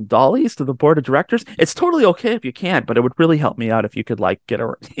sell some dollies to the board of directors? It's totally okay if you can't, but it would really help me out if you could like get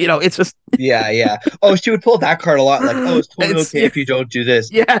her." It's just Yeah, yeah. Oh, she would pull that card a lot. Like, oh, it's totally it's okay if you don't do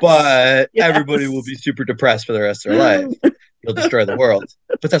this, yes, but everybody will be yes. super depressed for the rest of their life. You'll destroy the world,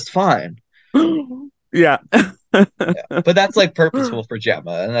 but that's fine. Yeah. Yeah, but that's like purposeful for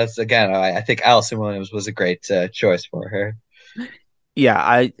Gemma, and that's again, I think Allison Williams was a great choice for her. Yeah,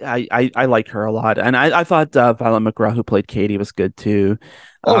 I like her a lot, and I thought Violet McGraw, who played Katie, was good too.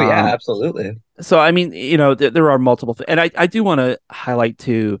 Oh yeah, Um, absolutely. so I mean, there are multiple, and I do want to highlight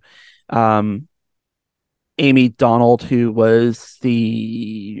too, um, Amy Donald, who was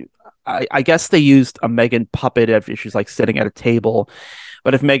I guess they used a Megan puppet if she's like sitting at a table,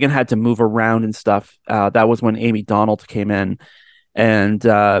 but if Megan had to move around and stuff, that was when Amy Donald came in, and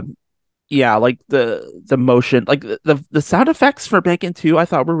yeah, like the motion, like the sound effects for Megan too, I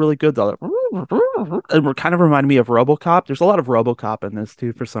thought were really good though. And were kind of reminded me of RoboCop. There's a lot of RoboCop in this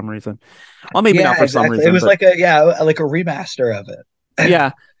too for some reason. Well, maybe not Yeah, for some exactly. It reason, was but like like a remaster of it.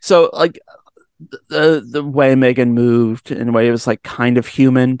 yeah. So like the way Megan moved in a way it was like kind of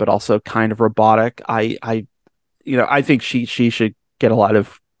human but also kind of robotic. I think she should get a lot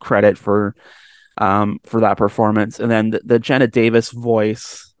of credit for that performance. And then the Jenna Davis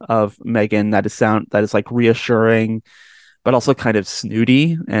voice of Megan that is like reassuring but also kind of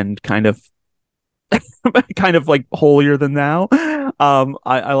snooty and kind of kind of like holier than thou.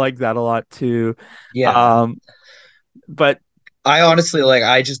 I like that a lot too. Yeah. Um, but I honestly like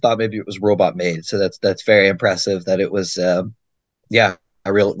I just thought maybe it was robot made, so that's very impressive that it was yeah,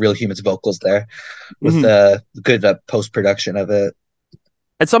 a real human's vocals there with mhm. good post production of it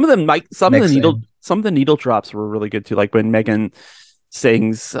And mixing. some of the needle drops were really good too. Like when Megan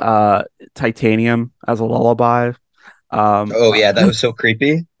sings Titanium as a lullaby. Oh yeah, that was so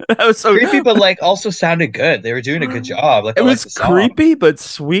creepy. That was so Creepy, but like also sounded good. They were doing a good job. Like it I like was the song. creepy but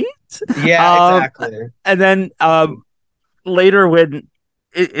sweet. Yeah, Um, exactly. and then later when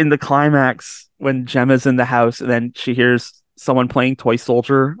in the climax when Gemma's in the house and then she hears someone playing Toy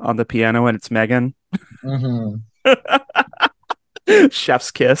Soldier on the piano, and it's Megan. Mm-hmm. Chef's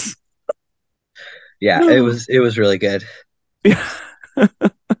kiss. Yeah, it was really good. Yeah.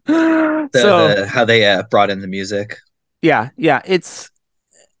 How they brought in the music. Yeah,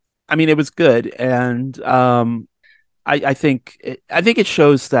 I mean, it was good, and I think it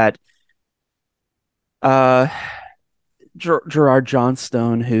shows that uh Gerard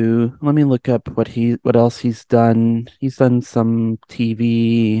Johnstone, who, let me look up what else he's done. He's done some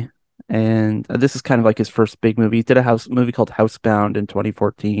TV, and this is kind of like his first big movie. He did a movie called Housebound in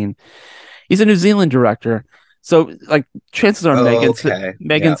 2014. He's a New Zealand director, so like chances are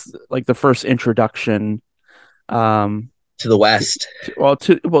Megan's like the first introduction to the West. To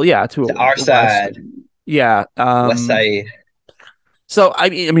our side. West. Yeah, West Side. So I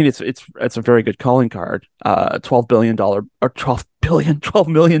mean, it's a very good calling card. $12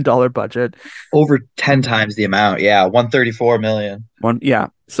 million budget, over 10 times the amount. Yeah, 134 million.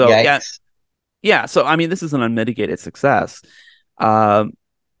 So Yikes. yeah. So I mean, this is an unmitigated success.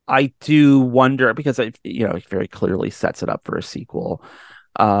 I do wonder, because it very clearly sets it up for a sequel.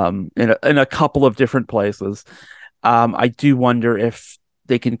 In a couple of different places. I do wonder if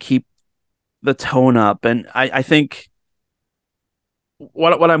they can keep the tone up, and I think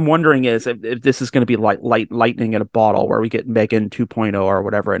what I'm wondering is if this is going to be like lightning in a bottle, where we get Megan 2.0 or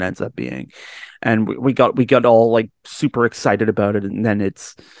whatever it ends up being, and we got all like super excited about it, and then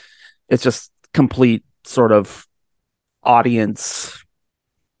it's just complete sort of audience,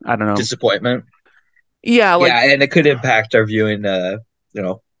 I don't know, disappointment. Yeah, and it could impact our viewing.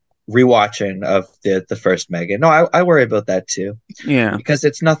 Rewatching of the first Megan. No, I worry about that too. Yeah, because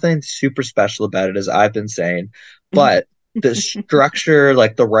it's nothing super special about it, as I've been saying, but the structure,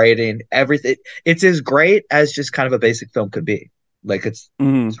 like the writing, everything, it's as great as just kind of a basic film could be. Like it's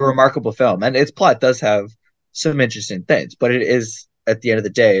a remarkable film, and its plot does have some interesting things, but it is, at the end of the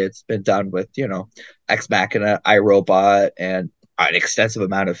day, it's been done with Ex Machina, iRobot, and an extensive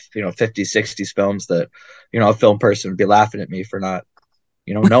amount of 50s, 60s films that a film person would be laughing at me for not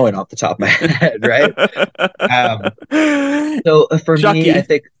knowing off the top of my head, right? So for Chucky. me, I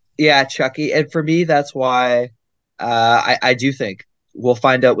think, Chucky, and for me, that's why I do think we'll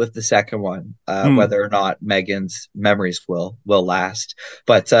find out with the second one whether or not Megan's memories will last.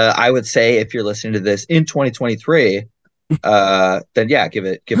 But I would say, if you're listening to this in 2023, then give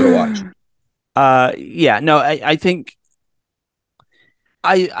it a watch. I think.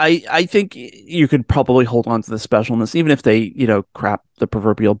 I think you could probably hold on to the specialness, even if they, crap the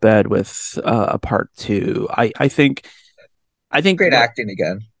proverbial bed with a part 2. I think great acting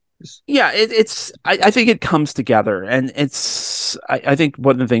again. Yeah, I think it comes together, and I think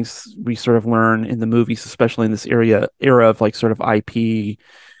one of the things we sort of learn in the movies, especially in this era of like sort of IP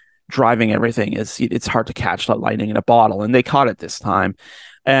driving everything, is it's hard to catch that lightning in a bottle, and they caught it this time.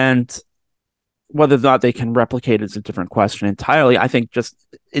 And whether or not they can replicate it is a different question entirely. I think just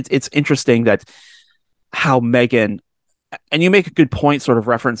it's interesting that how Megan, and you make a good point sort of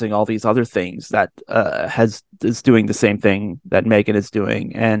referencing all these other things that is doing the same thing that Megan is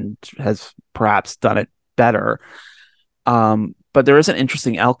doing, and has perhaps done it better. But there is an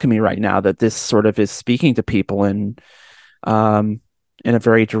interesting alchemy right now that this sort of is speaking to people in a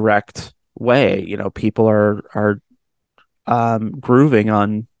very direct way. People are grooving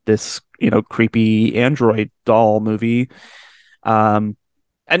on this creepy android doll movie, and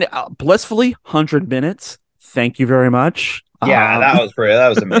blissfully 100 minutes. Thank you very much. That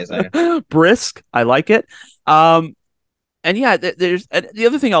was amazing. Brisk, I like it. And there's the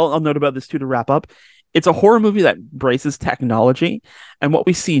other thing I'll note about this too, to wrap up. It's a horror movie that embraces technology, and what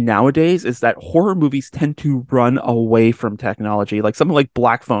we see nowadays is that horror movies tend to run away from technology, like something like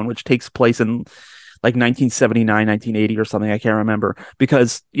Black Phone, which takes place in like 1979, 1980 or something. I can't remember,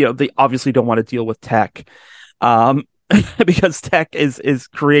 because they obviously don't want to deal with tech, because tech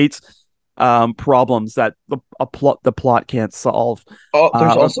creates problems that the plot can't solve.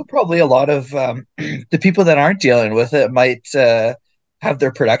 There's also probably a lot of the people that aren't dealing with it might have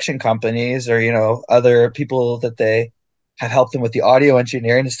their production companies, or other people that they have helped them with the audio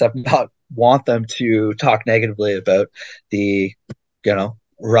engineering and stuff, not want them to talk negatively about the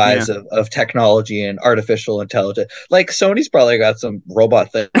rise of technology and artificial intelligence. Like Sony's probably got some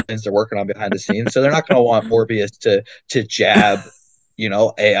robot things they're working on behind the scenes, so they're not going to want Morbius to jab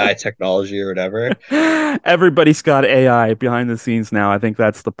AI technology or whatever. Everybody's got AI behind the scenes now. I think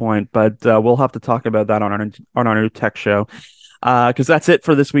that's the point, but we'll have to talk about that on our new tech show, because that's it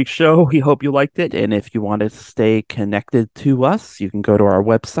for this week's show. We hope you liked it, and if you want to stay connected to us, you can go to our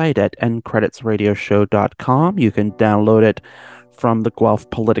website at endcreditsradioshow.com. You can download it from the Guelph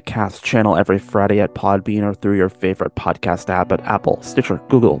Politicast channel every Friday at Podbean or through your favorite podcast app at Apple, Stitcher,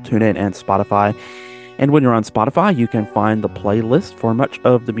 Google, TuneIn, and Spotify. And when you're on Spotify, you can find the playlist for much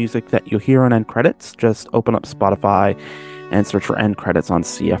of the music that you hear on End Credits. Just open up Spotify and search for End Credits on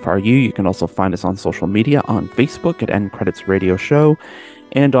CFRU. You can also find us on social media on Facebook at End Credits Radio Show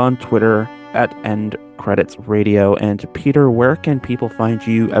and on Twitter at End Credits Radio. And Peter, where can people find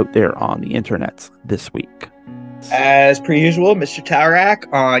you out there on the internet this week? As per usual, Mr.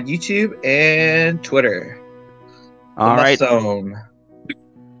 Tarak on YouTube and Twitter. All right. All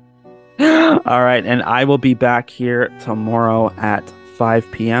right, and I will be back here tomorrow at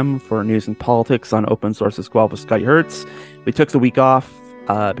 5 p.m. for news and politics on Open Sources Guelph with Scotty Hertz. We took the week off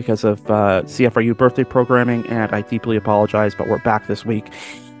because of CFRU birthday programming, and I deeply apologize, but we're back this week.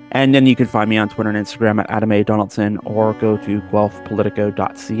 And then you can find me on Twitter and Instagram at Adam A. Donaldson, or go to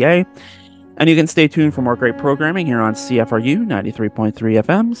guelphpolitico.ca. And you can stay tuned for more great programming here on CFRU 93.3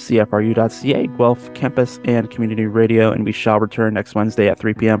 FM, CFRU.ca, Guelph Campus and Community Radio. And we shall return next Wednesday at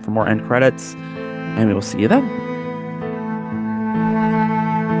 3 p.m. for more End Credits. And we will see you then.